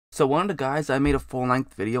So one of the guys I made a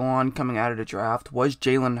full-length video on coming out of the draft was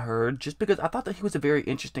Jalen Hurd, just because I thought that he was a very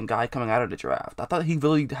interesting guy coming out of the draft. I thought he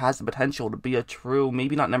really has the potential to be a true,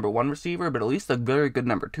 maybe not #1 receiver, but at least a very good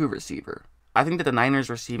 #2 receiver. I think that the Niners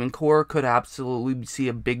receiving core could absolutely see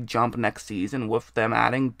a big jump next season with them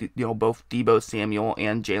adding, both Deebo Samuel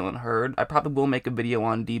and Jalen Hurd. I probably will make a video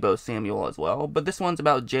on Deebo Samuel as well, but this one's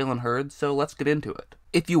about Jalen Hurd, so let's get into it.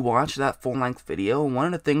 If you watch that full-length video, one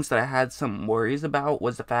of the things that I had some worries about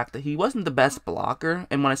was the fact that he wasn't the best blocker,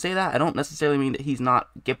 and when I say that, I don't necessarily mean that he's not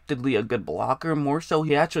giftedly a good blocker, more so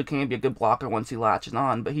he actually can be a good blocker once he latches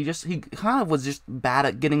on, but he kind of was just bad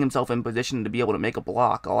at getting himself in position to be able to make a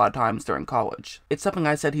block a lot of times during college. It's something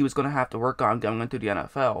I said he was going to have to work on going into the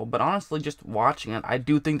NFL, but honestly, just watching it, I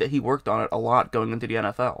do think that he worked on it a lot going into the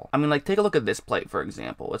NFL. I mean, like, take a look at this play, for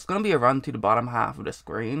example. It's going to be a run to the bottom half of the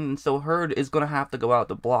screen, and so Hurd is going to have to go out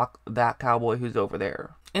to block that cowboy who's over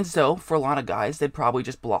there. And so, for a lot of guys, they'd probably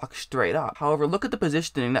just block straight up. However, look at the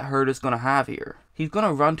positioning that Hurd is going to have here. He's going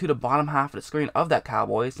to run to the bottom half of the screen of that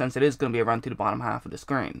cowboy, since it is going to be a run to the bottom half of the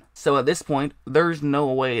screen. So at this point, there's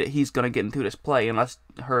no way that he's going to get into this play unless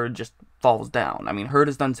Hurd just falls down. I mean, Hurd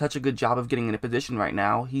has done such a good job of getting into position right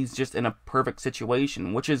now. He's just in a perfect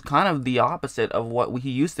situation, which is kind of the opposite of what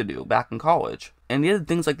he used to do back in college. And he did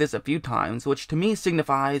things like this a few times, which to me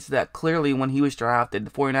signifies that clearly when he was drafted,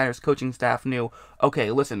 the 49ers coaching staff knew,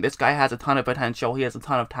 okay, listen, this guy has a ton of potential, he has a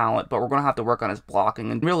ton of talent, but we're going to have to work on his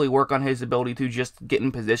blocking and really work on his ability to just get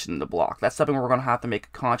in position to block. That's something we're going to have to make a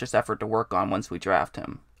conscious effort to work on once we draft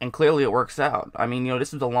him. And clearly it works out. I mean,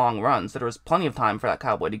 this was a long run, so there was plenty of time for that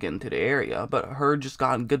cowboy to get into the area, but Hurd just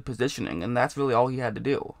got in good positioning, and that's really all he had to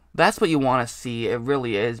do. That's what you want to see, it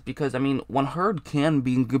really is, because, I mean, when Hurd can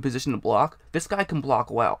be in good position to block, this guy can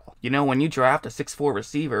block well. When you draft a 6'4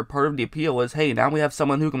 receiver, part of the appeal is, hey, now we have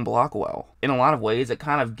someone who can block well. In a lot of ways, it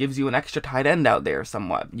kind of gives you an extra tight end out there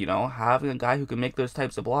somewhat, having a guy who can make those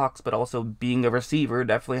types of blocks, but also being a receiver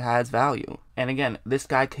definitely has value. And again, this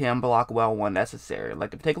guy can block well when necessary.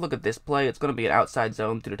 Like, if you take a look at this play, it's going to be an outside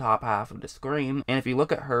zone to the top half of the screen, and if you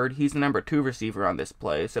look at Hurd, he's the #2 receiver on this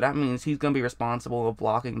play, so that means he's going to be responsible of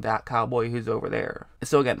blocking that cowboy who's over there.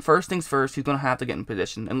 So again, first things first, he's going to have to get in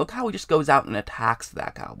position, and look how he just goes out and attacks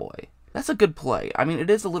that cowboy. That's a good play. I mean, it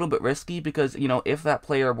is a little bit risky because, if that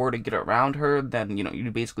player were to get around her, then,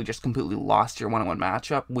 you basically just completely lost your one-on-one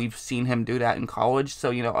matchup. We've seen him do that in college,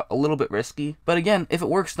 so, a little bit risky. But again, if it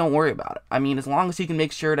works, don't worry about it. I mean, as long as he can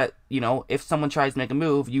make sure that, if someone tries to make a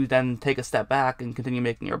move, you then take a step back and continue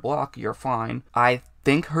making your block, you're fine. I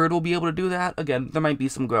think Hurd will be able to do that. Again, there might be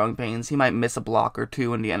some growing pains. He might miss a block or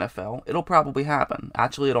two in the NFL. It'll probably happen.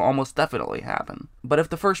 Actually, it'll almost definitely happen. But if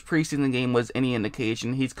the first preseason game was any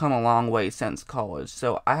indication, he's come a long way since college,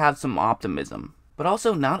 so I have some optimism. But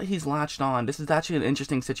also, now that he's latched on, this is actually an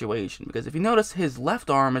interesting situation, because if you notice, his left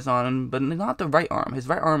arm is on, but not the right arm. His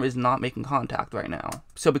right arm is not making contact right now.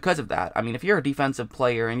 So because of that, I mean, if you're a defensive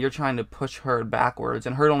player and you're trying to push Hurd backwards,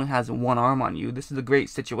 and Hurd only has one arm on you, this is a great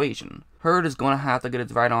situation. Hurd is going to have to get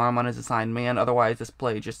his right arm on his assigned man, otherwise this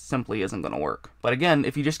play just simply isn't going to work. But again,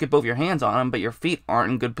 if you just get both your hands on him, but your feet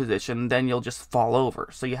aren't in good position, then you'll just fall over.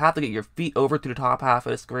 So you have to get your feet over to the top half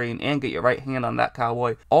of the screen and get your right hand on that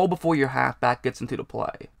cowboy, all before your halfback gets into the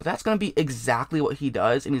play. But that's going to be exactly what he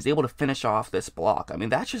does, and he's able to finish off this block. I mean,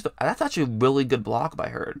 that's actually a really good block by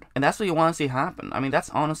Hurd. And that's what you want to see happen. I mean,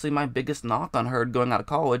 that's honestly my biggest knock on Hurd going out of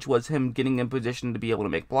college, was him getting in position to be able to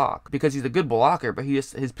make block. Because he's a good blocker, but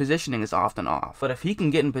his positioning is often off. But if he can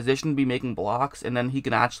get in position to be making blocks, and then he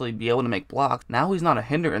can actually be able to make blocks, now he's not a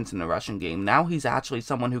hindrance in the rushing game. Now he's actually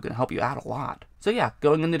someone who can help you out a lot. So yeah,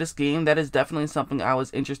 going into this game, that is definitely something I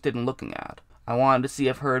was interested in looking at. I wanted to see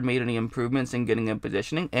if Hurd made any improvements in getting in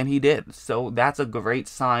positioning, and he did, so that's a great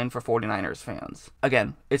sign for 49ers fans.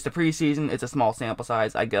 Again, it's the preseason, it's a small sample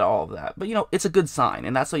size, I get all of that, but it's a good sign,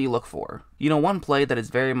 and that's what you look for. One play that is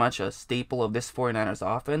very much a staple of this 49ers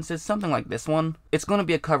offense is something like this one. It's going to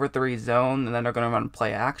be a cover 3 zone, and then they're going to run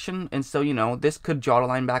play action, and so, this could draw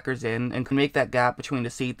the linebackers in, and can make that gap between the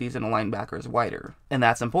safeties and the linebackers wider. And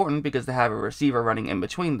that's important because they have a receiver running in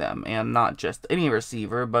between them, and not just any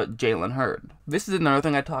receiver, but Jalen Hurd. This is another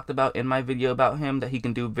thing I talked about in my video about him that he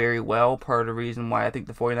can do very well. Part of the reason why I think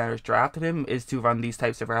the 49ers drafted him is to run these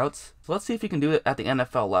types of routes. So let's see if he can do it at the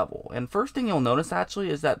NFL level. And first thing you'll notice actually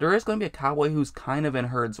is that there is going to be a cowboy who's kind of in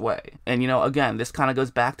Hurd's way. And again, this kind of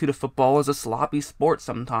goes back to the football as a sloppy sport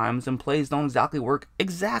sometimes, and plays don't exactly work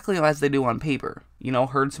exactly as they do on paper.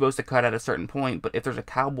 Hurd's supposed to cut at a certain point, but if there's a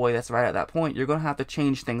cowboy that's right at that point, you're going to have to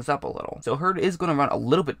change things up a little. So Hurd is going to run a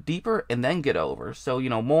little bit deeper and then get over. So,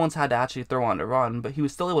 Mullins had to actually throw on the run, but he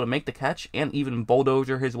was still able to make the catch and even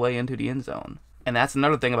bulldozer his way into the end zone. And that's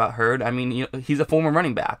another thing about Hurd. I mean, he's a former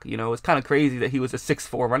running back. It's kind of crazy that he was a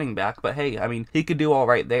 6'4" running back. But hey, I mean, he could do all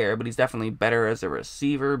right there. But he's definitely better as a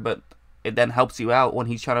receiver. But it then helps you out when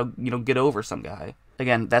he's trying to, get over some guy.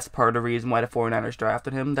 Again, that's part of the reason why the 49ers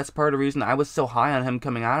drafted him. That's part of the reason I was so high on him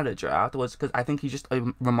coming out of the draft, was because I think he's just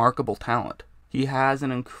a remarkable talent. He has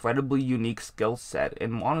an incredibly unique skill set,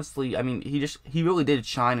 and honestly, I mean, he really did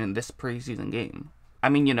shine in this preseason game. I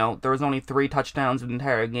mean, there was only 3 touchdowns in the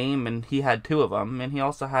entire game, and he had 2 of them, and he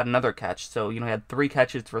also had another catch, so, he had 3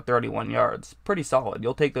 catches for 31 yards. Pretty solid.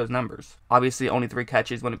 You'll take those numbers. Obviously, only 3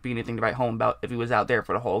 catches wouldn't be anything to write home about if he was out there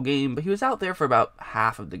for the whole game, but he was out there for about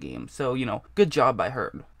half of the game, so, good job by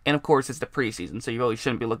Hurd. And of course, it's the preseason, so you really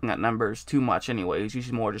shouldn't be looking at numbers too much anyways. You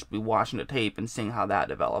should more just be watching the tape and seeing how that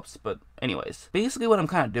develops. But anyways, basically what I'm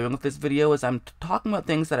kind of doing with this video is I'm talking about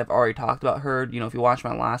things that I've already talked about Hurd. If you watched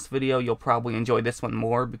my last video, you'll probably enjoy this one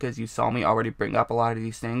more because you saw me already bring up a lot of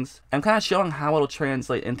these things. I'm kind of showing how it'll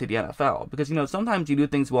translate into the NFL. Because, sometimes you do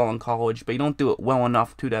things well in college, but you don't do it well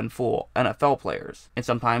enough to then fool NFL players. And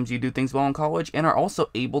sometimes you do things well in college and are also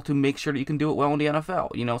able to make sure that you can do it well in the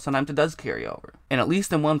NFL. Sometimes it does carry over. And at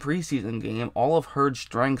least in one preseason game, all of Hurd's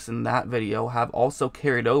strengths in that video have also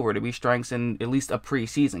carried over to be strengths in at least a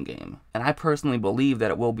preseason game. And I personally believe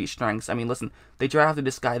that it will be strengths. I mean, listen, they drafted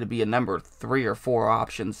this guy to be a number 3 or 4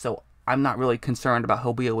 option, so I'm not really concerned about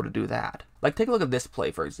he'll be able to do that. Like, take a look at this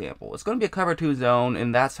play, for example. It's going to be a cover 2 zone,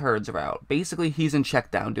 and that's Hurd's route. Basically, he's in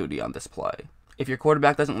check down duty on this play. If your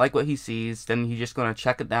quarterback doesn't like what he sees, then he's just going to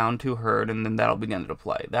check it down to Hurd, and then that'll begin to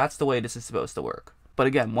play. That's the way this is supposed to work. But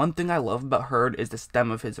again, one thing I love about Hurd is the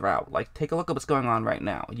stem of his route. Like, take a look at what's going on right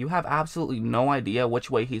now. You have absolutely no idea which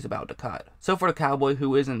way he's about to cut. So for the cowboy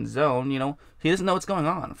who is in zone, he doesn't know what's going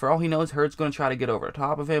on. For all he knows, Hurd's going to try to get over the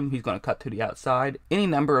top of him. He's going to cut to the outside. Any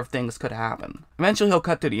number of things could happen. Eventually, he'll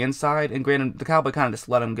cut to the inside, and granted, the cowboy kind of just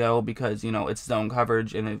let him go because, it's zone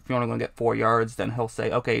coverage, and if you're only going to get 4 yards, then he'll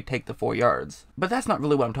say, okay, take the 4 yards. But that's not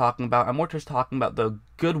really what I'm talking about. I'm more just talking about the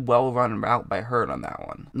good, well-run route by Hurd on that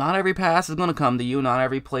one. Not every pass is going to come to you. Not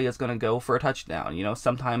every play is going to go for a touchdown.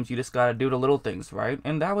 Sometimes you just got to do the little things, right?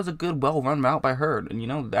 And that was a good, well-run route by Hurd.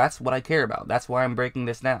 And, that's what I care about. That's why I'm breaking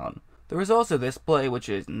this down. There was also this play, which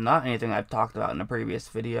is not anything I've talked about in a previous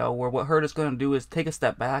video, where what Hurd is going to do is take a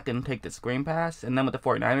step back and take the screen pass, and then what the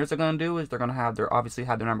 49ers are going to do is they're going to have obviously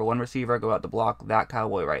have their number 1 receiver go out to block that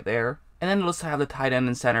cowboy right there. And then they'll just have the tight end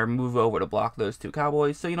and center move over to block those 2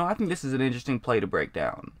 cowboys. So, I think this is an interesting play to break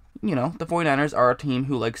down. The 49ers are a team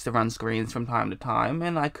who likes to run screens from time to time,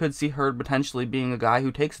 and I could see Hurd potentially being a guy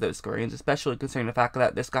who takes those screens, especially considering the fact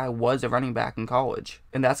that this guy was a running back in college.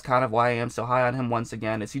 And that's kind of why I am so high on him once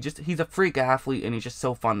again, is he's a freak athlete, and he's just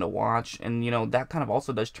so fun to watch, and, that kind of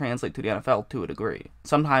also does translate to the NFL to a degree.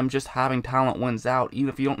 Sometimes just having talent wins out, even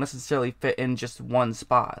if you don't necessarily fit in just one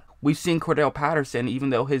spot. We've seen Cordell Patterson,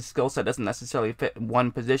 even though his skill set doesn't necessarily fit in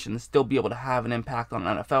one position, still be able to have an impact on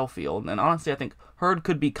an NFL field. And honestly, I think Hurd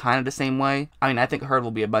could be kind of the same way. I mean, I think Hurd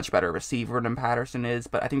will be a much better receiver than Patterson is,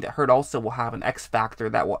 but I think that Hurd also will have an X factor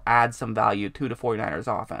that will add some value to the 49ers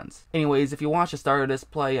offense. Anyways, if you watch the start of this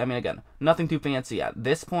play, I mean, again, nothing too fancy at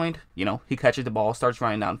this point. He catches the ball, starts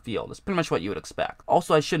running downfield. It's pretty much what you would expect.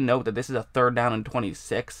 Also, I should note that this is a 3rd down and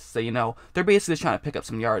 26, so, they're basically just trying to pick up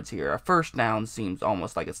some yards here. A first down seems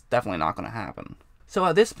almost like it's definitely not going to happen. So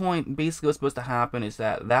at this point, basically what's supposed to happen is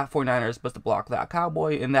that 49er is supposed to block that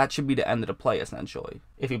cowboy, and that should be the end of the play, essentially.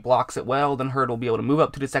 If he blocks it well, then Hurd will be able to move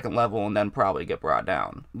up to the 2nd level and then probably get brought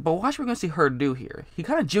down. But watch what we're going to see Hurd do here. He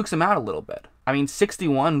kind of jukes him out a little bit. I mean,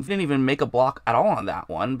 61 didn't even make a block at all on that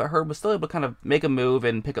one, but Hurd was still able to kind of make a move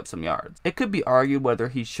and pick up some yards. It could be argued whether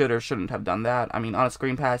he should or shouldn't have done that. I mean, on a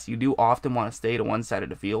screen pass, you do often want to stay to one side of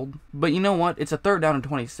the field. But you know what? It's a 3rd down and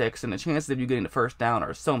 26, and the chances of you getting the first down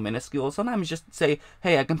are so minuscule. Sometimes just say,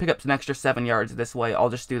 hey, I can pick up an extra 7 yards this way. I'll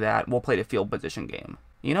just do that. We'll play the field position game.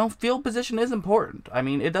 Field position is important. I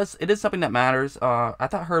mean, it is something that matters. I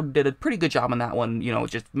thought Hurd did a pretty good job on that one,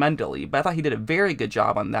 just mentally, but I thought he did a very good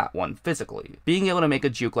job on that one physically. Being able to make a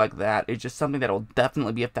juke like that is just something that will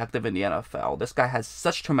definitely be effective in the NFL. This guy has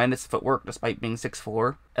such tremendous footwork despite being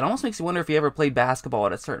 6'4". It almost makes you wonder if he ever played basketball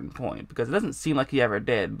at a certain point, because it doesn't seem like he ever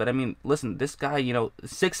did. But I mean, listen, this guy,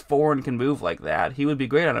 6'4" and can move like that. He would be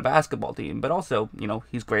great on a basketball team, but also,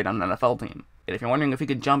 he's great on an NFL team. And if you're wondering if he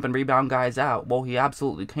can jump and rebound guys out, well, he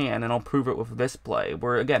absolutely can, and I'll prove it with this play,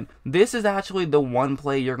 where, again, this is actually the one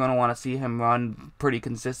play you're going to want to see him run pretty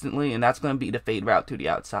consistently, and that's going to be the fade route to the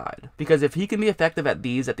outside. Because if he can be effective at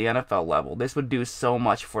these at the NFL level, this would do so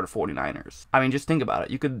much for the 49ers. I mean, just think about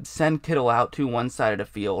it. You could send Kittle out to one side of the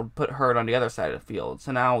field, put Hurd on the other side of the field.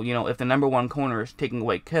 So now, you know, if the number 1 corner is taking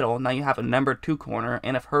away Kittle, now you have a number 2 corner,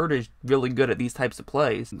 and if Hurd is really good at these types of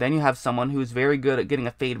plays, then you have someone who's very good at getting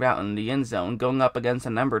a fade route in the end zone, going up against a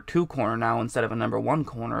number 2 corner now instead of a number 1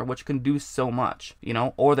 corner, which can do so much, you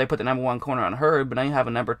know? Or they put the number 1 corner on Hurd, but now you have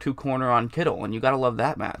a number 2 corner on Kittle, and you gotta love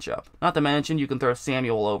that matchup. Not to mention, you can throw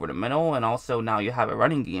Samuel over the middle, and also now you have a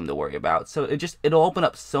running game to worry about. So it'll open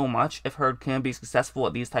up so much if Hurd can be successful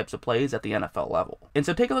at these types of plays at the NFL level. And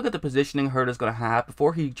so take a look at the positioning Hurd is going to have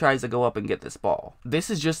before he tries to go up and get this ball. This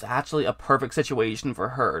is just actually a perfect situation for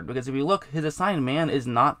Hurd, because if you look, his assigned man is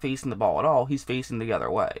not facing the ball at all, he's facing the other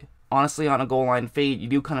way. Honestly, on a goal line fade, you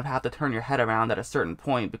do kind of have to turn your head around at a certain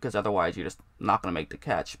point, because otherwise you're just not going to make the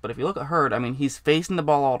catch. But if you look at Hurd, I mean, he's facing the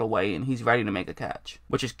ball all the way, and he's ready to make a catch,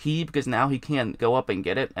 which is key because now he can go up and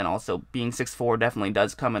get it, and also being 6'4" definitely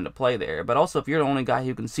does come into play there. But also, if you're the only guy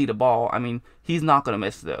who can see the ball, I mean, he's not going to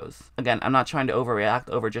miss those. Again, I'm not trying to overreact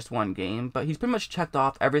over just one game, but he's pretty much checked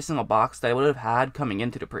off every single box that I would have had coming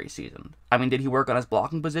into the preseason. I mean, did he work on his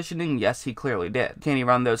blocking positioning? Yes, he clearly did. Can he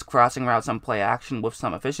run those crossing routes on play action with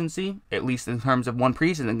some efficiency? At least in terms of one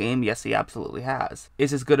preseason game, yes, he absolutely has.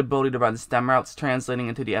 Is his good ability to run stem routes translating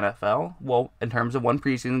into the NFL? Well, in terms of one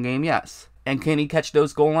preseason game, yes. And can he catch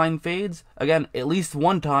those goal line fades? Again, at least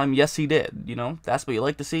one time, yes, he did. You know, that's what you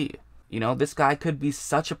like to see. You know, this guy could be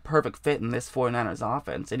such a perfect fit in this 49ers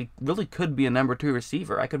offense, and he really could be a number 2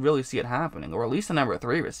 receiver. I could really see it happening, or at least a number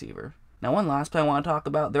 3 receiver. Now, one last play I want to talk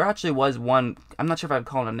about, there actually was one, I'm not sure if I'd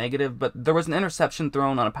call it a negative, but there was an interception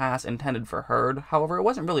thrown on a pass intended for Hurd. However, it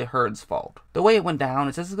wasn't really Hurd's fault. The way it went down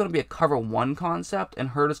is this is going to be a cover 1 concept, and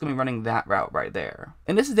Hurd is going to be running that route right there.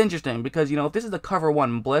 And this is interesting because, you know, if this is a cover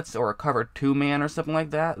 1 blitz or a cover 2 man or something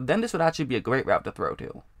like that, then this would actually be a great route to throw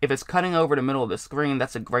to. If it's cutting over the middle of the screen,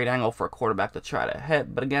 that's a great angle for a quarterback to try to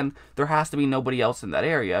hit, but again, there has to be nobody else in that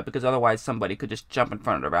area because otherwise somebody could just jump in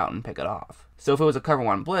front of the route and pick it off. So if it was a cover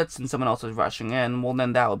 1 blitz and someone else was rushing in, well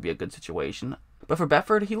then that would be a good situation. But for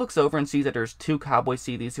Bedford, he looks over and sees that there's 2 Cowboy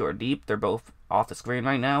CDs who are deep. They're both off the screen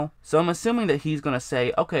right now. So I'm assuming that he's going to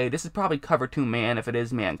say, okay, this is probably cover 2 man if it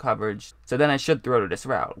is man coverage. So then I should throw to this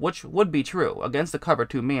route, which would be true. Against the cover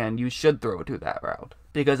 2 man, you should throw to that route.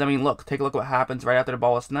 Because, I mean, look, take a look what happens right after the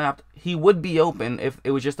ball is snapped. He would be open if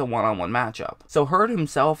it was just a one-on-one matchup. So Hurd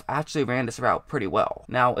himself actually ran this route pretty well.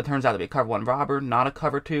 Now, it turns out to be a cover 1 robber, not a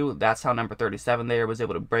cover 2. That's how number 37 there was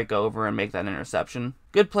able to break over and make that interception.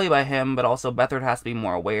 Good play by him, but also Beathard has to be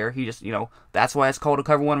more aware. He just, you know, that's why it's called a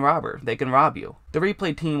cover 1 robber. They can rob you. The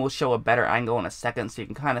replay team will show a better angle in a second so you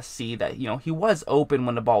can kind of see that, you know, he was open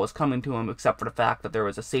when the ball was coming to him, except for the fact that there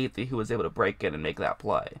was a safety who was able to break in and make that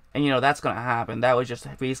play. And, you know, that's going to happen. That was just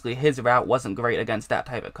basically his route wasn't great against that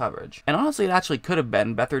type of coverage. And honestly, it actually could have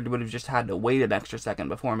been. Beathard would have just had to wait an extra second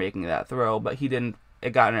before making that throw, but he didn't.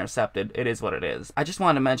 It got intercepted. It is what it is. I just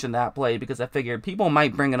wanted to mention that play because I figured people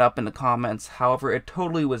might bring it up in the comments. However, it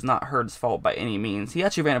totally was not Hurd's fault by any means. He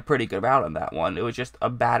actually ran a pretty good route on that one. It was just a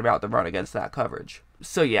bad route to run against that coverage.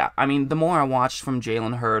 So yeah, I mean, the more I watched from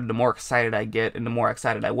Jalen Hurd, the more excited I get, and the more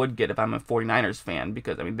excited I would get if I'm a 49ers fan,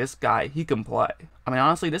 because, I mean, this guy, he can play. I mean,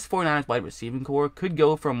 honestly, this 49ers wide receiving core could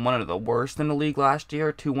go from one of the worst in the league last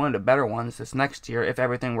year to one of the better ones this next year if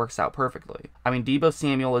everything works out perfectly. I mean, Deebo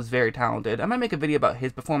Samuel is very talented. I might make a video about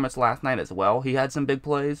his performance last night as well. He had some big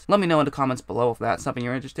plays. Let me know in the comments below if that's something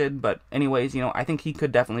you're interested, but anyways, you know, I think he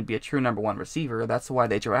could definitely be a true number 1 receiver. That's why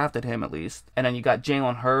they drafted him, at least. And then you got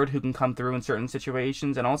Jalen Hurd, who can come through in certain situations,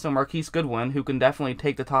 and also Marquise Goodwin, who can definitely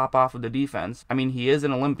take the top off of the defense. I mean, he is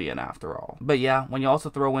an Olympian after all. But yeah, when you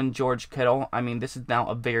also throw in George Kittle, I mean, this is now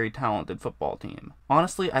a very talented football team.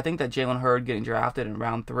 Honestly, I think that Jalen Hurd getting drafted in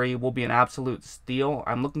round 3 will be an absolute steal.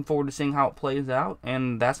 I'm looking forward to seeing how it plays out,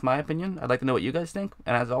 and that's my opinion. I'd like to know what you guys think,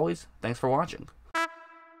 and as always, thanks for watching.